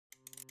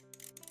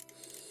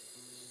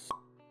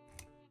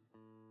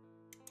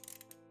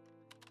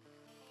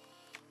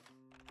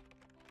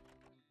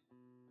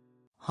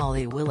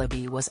Holly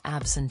Willoughby was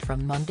absent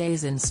from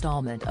Monday's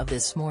installment of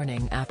This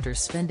Morning after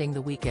spending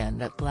the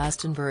weekend at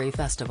Glastonbury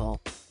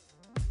Festival.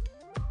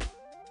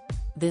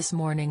 This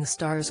Morning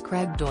stars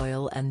Craig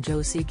Doyle and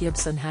Josie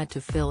Gibson had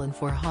to fill in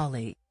for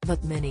Holly,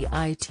 but many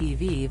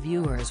ITV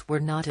viewers were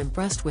not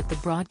impressed with the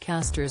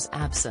broadcaster's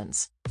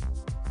absence.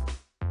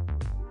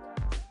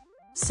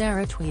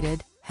 Sarah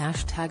tweeted,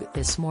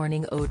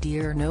 #ThisMorning oh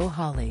dear no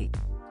Holly.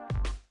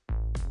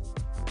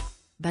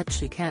 Bet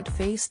she can't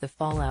face the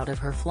fallout of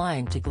her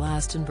flying to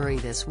Glastonbury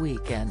this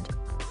weekend.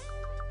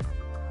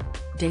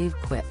 Dave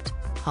quipped,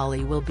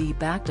 Holly will be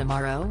back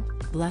tomorrow,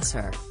 bless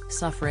her,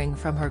 suffering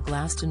from her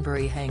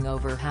Glastonbury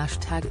hangover.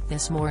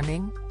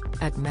 #ThisMorning?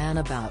 At Man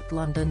About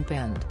London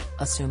pinned,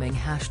 assuming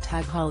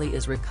 #Holly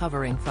is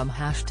recovering from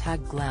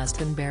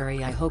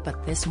 #Glastonbury. I hope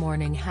at This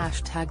Morning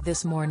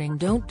 #ThisMorning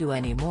don't do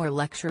any more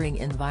lecturing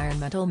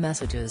environmental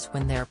messages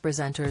when their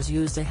presenters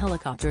use a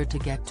helicopter to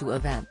get to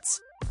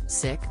events.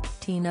 Sick,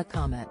 Tina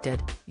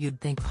commented,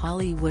 you'd think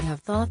Holly would have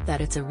thought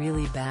that it's a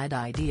really bad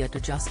idea to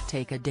just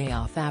take a day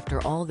off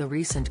after all the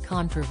recent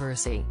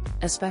controversy,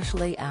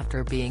 especially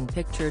after being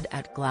pictured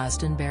at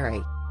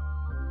Glastonbury.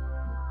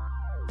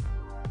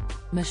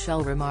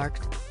 Michelle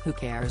remarked, who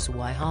cares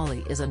why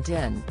Holly isn't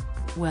in?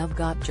 We've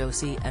got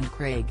Josie and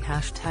Craig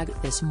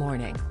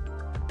 #ThisMorning.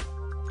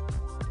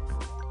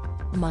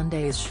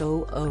 Monday's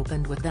show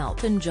opened with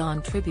Elton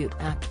John tribute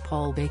act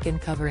Paul Bacon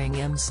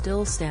covering I'm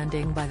Still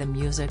Standing by the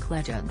music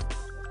legend.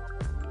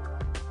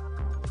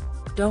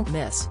 Don't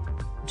miss.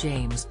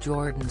 James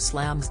Jordan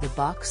slams the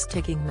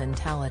box-ticking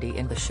mentality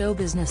in the show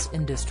business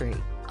industry.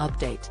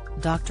 Update,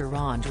 Dr.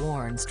 Ron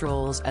warns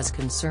trolls as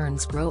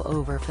concerns grow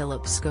over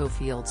Philip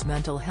Schofield's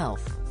mental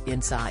health.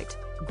 Insight,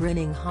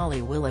 grinning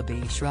Holly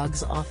Willoughby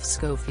shrugs off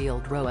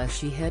Schofield row as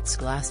she hits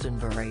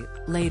Glastonbury.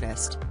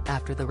 Latest,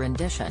 after the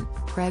rendition,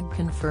 Craig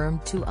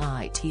confirmed to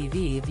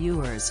ITV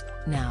viewers,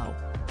 now,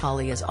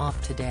 Holly is off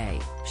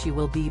today, she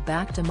will be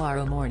back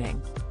tomorrow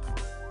morning.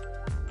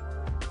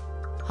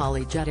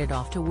 Holly jetted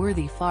off to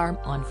Worthy Farm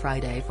on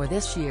Friday for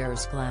this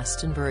year's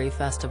Glastonbury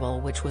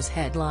Festival, which was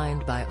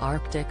headlined by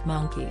Arctic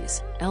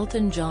Monkeys,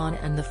 Elton John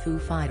and the Foo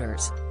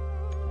Fighters.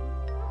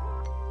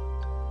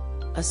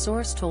 A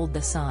source told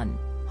The Sun,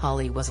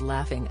 Holly was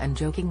laughing and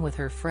joking with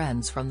her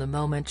friends from the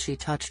moment she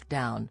touched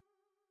down.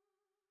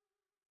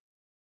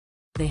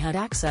 They had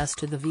access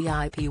to the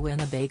VIP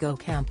Winnebago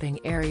camping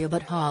area,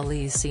 but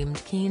Holly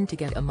seemed keen to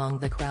get among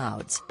the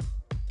crowds.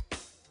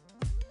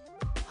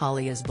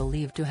 Holly is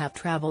believed to have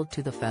traveled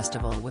to the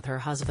festival with her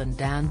husband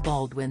Dan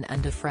Baldwin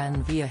and a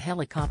friend via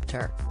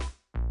helicopter.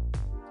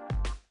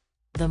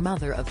 The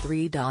mother of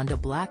three donned a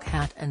black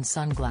hat and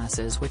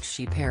sunglasses which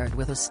she paired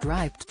with a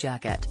striped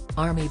jacket,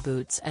 army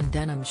boots and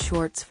denim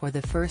shorts for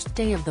the first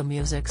day of the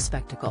music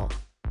spectacle.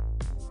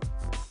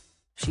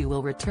 She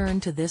will return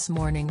to This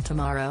Morning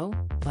tomorrow,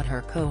 but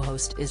her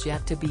co-host is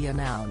yet to be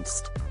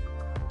announced.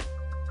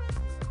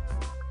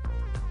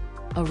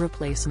 A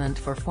replacement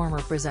for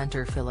former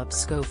presenter Philip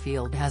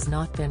Schofield has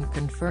not been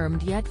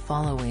confirmed yet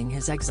following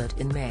his exit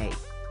in May.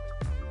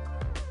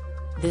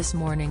 This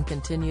Morning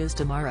continues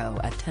tomorrow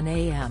at 10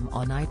 a.m.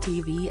 on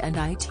ITV and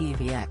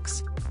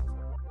ITVX.